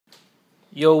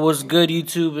Yo, what's good,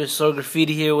 YouTube? It's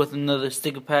Graffiti here with another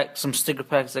sticker pack. Some sticker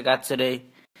packs I got today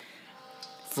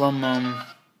from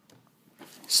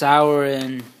Sour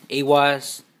and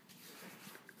Awas.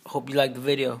 Hope you like the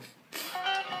video.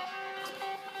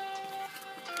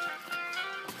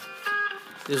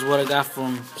 This is what I got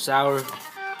from Sour.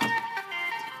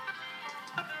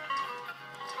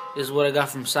 This is what I got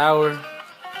from Sour.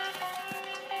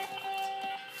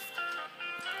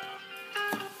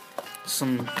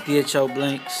 Some DHL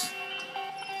blanks.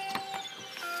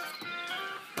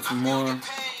 Some more.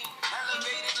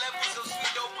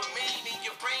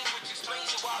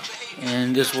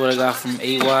 And this is what I got from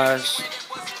awas.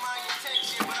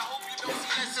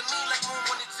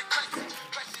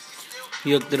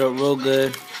 He hooked it up real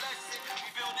good.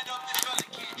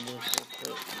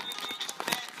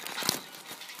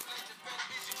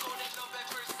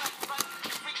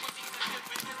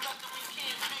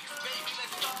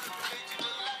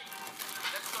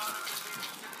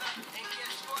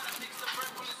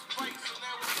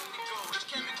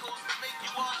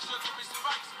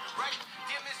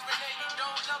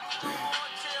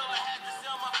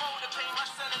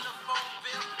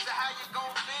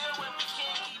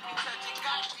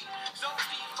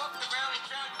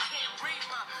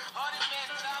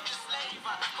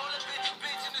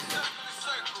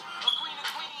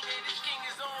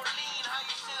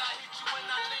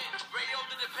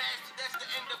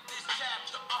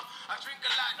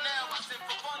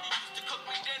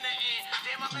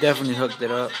 Definitely hooked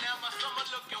it up.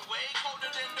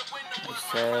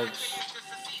 Nice tags.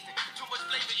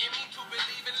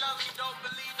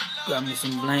 Got me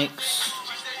some blanks.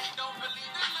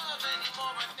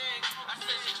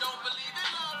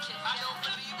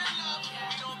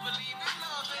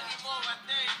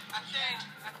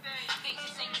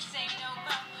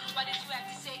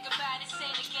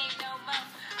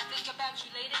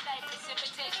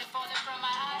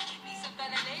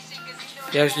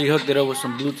 He actually hooked it up with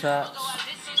some blue tops.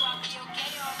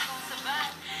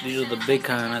 These are the big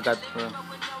kind. I got the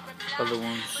other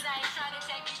ones.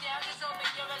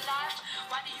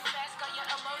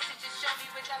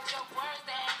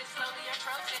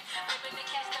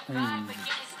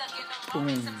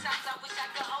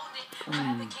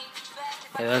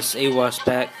 Yeah, that's awas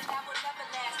pack.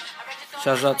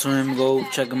 Shouts out to him. Go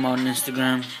check him out on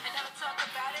Instagram.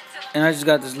 And I just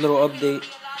got this little update.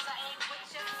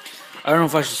 I don't know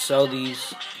if I should sell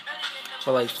these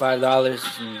for like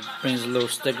 $5 and brings a little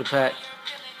sticker pack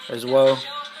as well.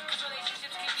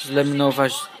 Just let me know if I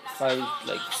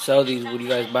like sell these. Would you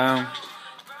guys buy them?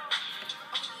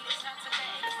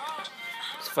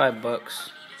 It's $5.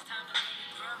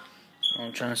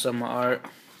 I'm trying to sell my art.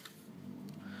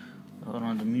 Hold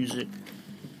on to music.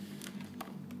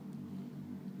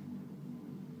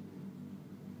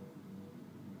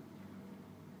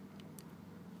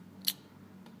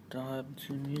 Don't have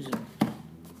to music.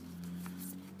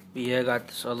 But yeah, I got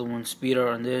this other one, speeder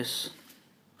on this.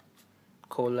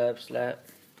 Collab slap.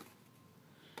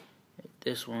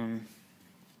 This one.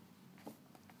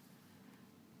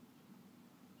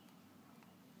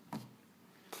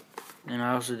 And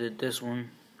I also did this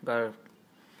one. Got a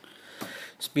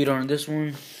speeder on this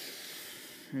one.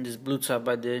 And this blue top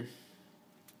I did.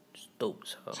 It's dope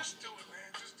as hell.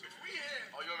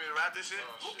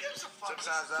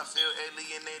 Sometimes I feel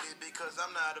alienated because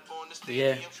I'm not upon the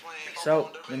stadium. Yeah.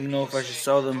 So let me know if I should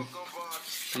sell them.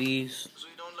 Please.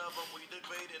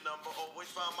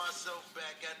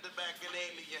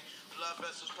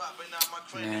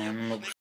 Man,